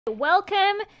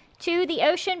Welcome to the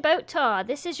ocean boat tour.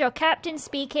 This is your captain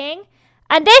speaking.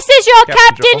 And this is your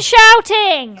captain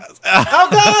shouting! Oh,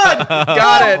 God!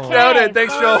 Got it. Noted.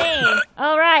 Thanks, Joel.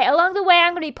 All right. Along the way,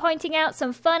 I'm going to be pointing out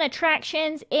some fun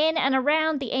attractions in and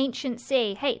around the ancient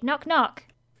sea. Hey, knock, knock.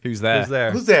 Who's there? Who's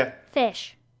there? Who's there?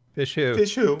 Fish. Fish who?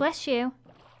 Fish who? Bless you.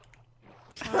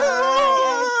 All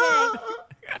right, okay.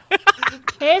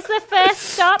 Here's the first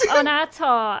stop on our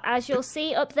tour. As you'll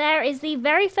see up there is the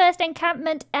very first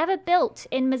encampment ever built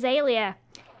in Mazalia.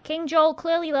 King Joel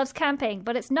clearly loves camping,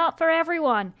 but it's not for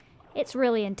everyone. It's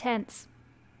really intense.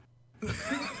 You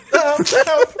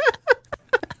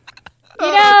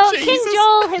know, King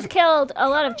Joel has killed a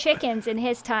lot of chickens in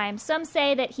his time. Some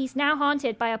say that he's now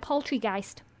haunted by a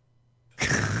poultrygeist.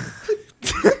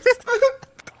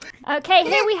 Okay,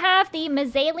 here we have the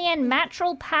Mazalian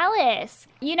Matral Palace.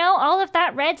 You know, all of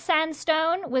that red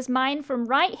sandstone was mined from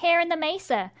right here in the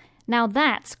mesa. Now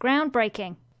that's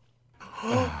groundbreaking.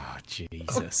 Oh,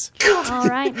 Jesus. All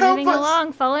right, moving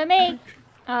along. Follow me.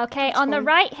 Okay, on the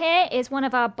right here is one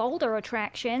of our boulder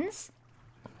attractions.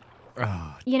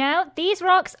 Oh. You know, these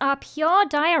rocks are pure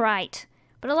diorite,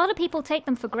 but a lot of people take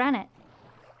them for granite.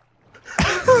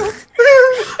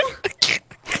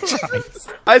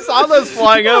 I saw those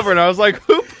flying over and I was like,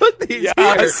 who put these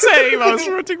here? Same. I was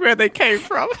wondering where they came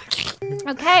from.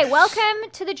 Okay, welcome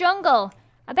to the jungle.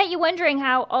 I bet you're wondering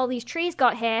how all these trees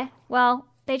got here. Well,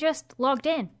 they just logged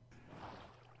in.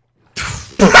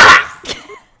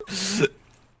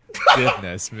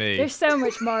 Goodness me. There's so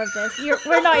much more of this.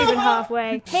 We're not even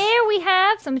halfway. Here we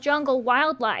have some jungle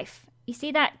wildlife. You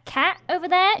see that cat over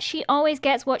there? She always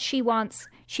gets what she wants.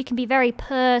 She can be very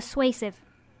persuasive.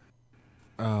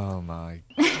 Oh, my.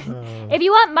 If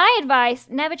you want my advice,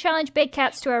 never challenge big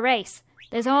cats to a race.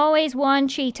 There's always one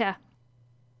cheetah.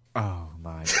 Oh,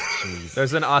 my. Jeez.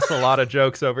 There's an lot of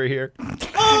jokes over here.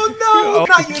 Oh, no!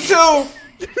 Not you too!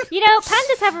 You know,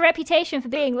 pandas have a reputation for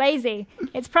being lazy.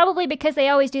 It's probably because they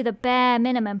always do the bare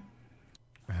minimum.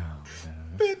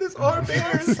 Pandas are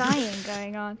bears. Sighing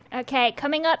going on. Okay,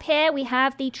 coming up here, we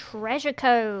have the Treasure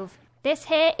Cove. This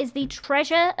here is the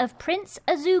treasure of Prince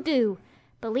Azugu.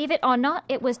 Believe it or not,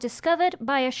 it was discovered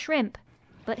by a shrimp,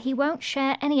 but he won't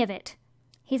share any of it.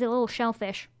 He's a little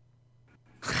shellfish.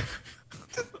 I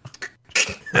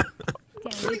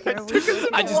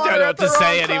just don't know what to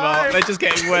say anymore. They're just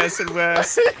getting worse and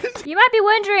worse. You might be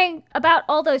wondering about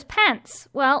all those pants.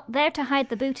 Well, they're to hide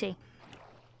the booty.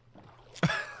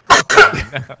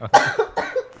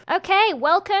 Okay,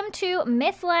 welcome to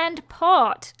Mythland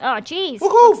Port. Oh, geez.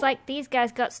 Looks like these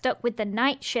guys got stuck with the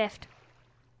night shift.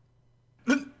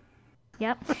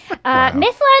 Yep.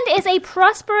 Mythland is a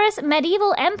prosperous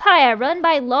medieval empire run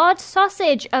by Lord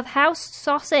Sausage of House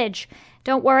Sausage.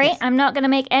 Don't worry, I'm not going to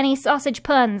make any sausage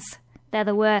puns. They're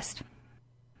the worst.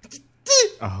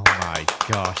 Oh, my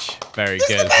gosh. Very good.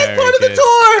 This is the best part of the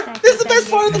tour! This is the best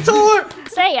part of the tour!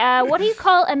 Say, what do you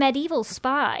call a medieval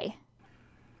spy?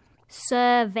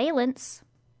 Surveillance.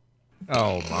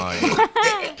 Oh, my.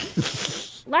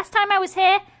 Last time I was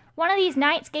here, one of these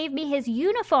knights gave me his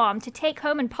uniform to take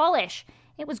home and polish.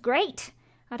 It was great.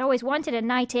 I'd always wanted a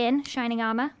knight in shining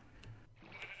armor.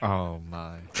 Oh,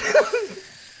 my.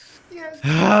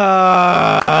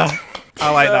 I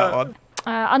like that one.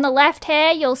 On the left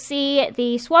here, you'll see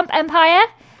the Swamp Empire.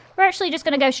 We're actually just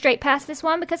going to go straight past this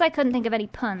one because I couldn't think of any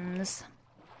puns.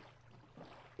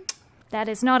 That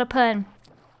is not a pun.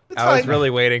 I was really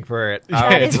waiting for it.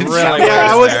 That is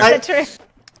the truth.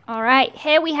 All right,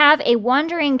 here we have a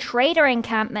wandering trader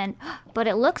encampment, but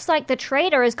it looks like the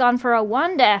trader has gone for a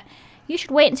wander. You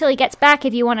should wait until he gets back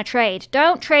if you want to trade.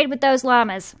 Don't trade with those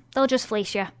llamas. They'll just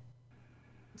fleece you.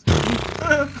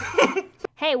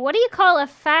 Hey, what do you call a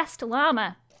fast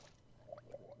llama?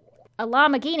 A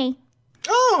Lamborghini.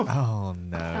 Oh! Oh,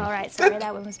 no. All right, sorry,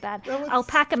 that one was bad. I'll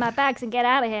pack in my bags and get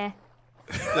out of here.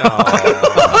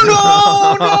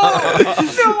 Oh,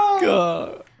 no!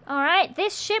 God. All right,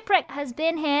 this shipwreck has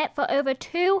been here for over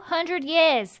 200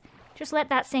 years. Just let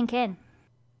that sink in.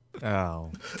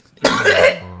 Oh.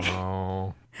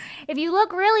 Oh. If you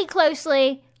look really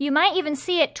closely, you might even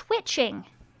see it twitching.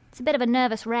 It's a bit of a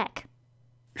nervous wreck.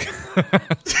 You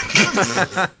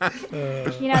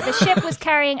know, the ship was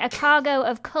carrying a cargo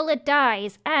of colored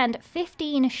dyes and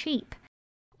 15 sheep.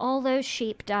 All those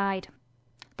sheep died.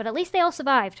 But at least they all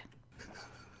survived.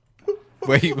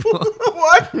 Wait,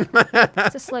 What?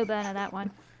 It's a slow burner, that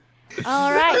one.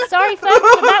 All right, sorry folks,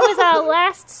 but that was our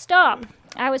last stop.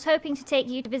 I was hoping to take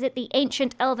you to visit the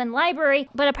ancient elven library,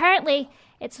 but apparently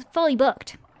it's fully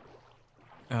booked.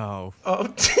 Oh. Oh,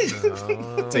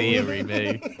 Dearie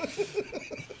me.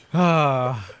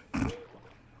 Ah.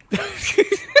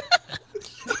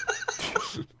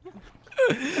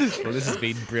 Well, this has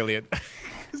been brilliant.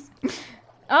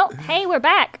 Oh, hey, we're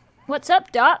back. What's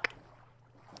up, Doc?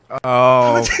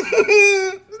 Oh.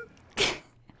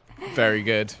 Very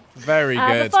good. Very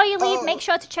good. Before you leave, make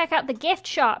sure to check out the gift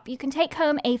shop. You can take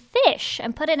home a fish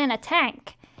and put it in a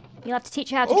tank. You'll have to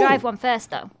teach you how to drive one first,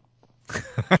 though.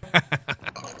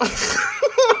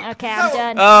 Okay, I'm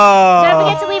done. Oh. Don't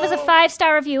forget to leave us a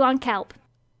 5-star review on Kelp.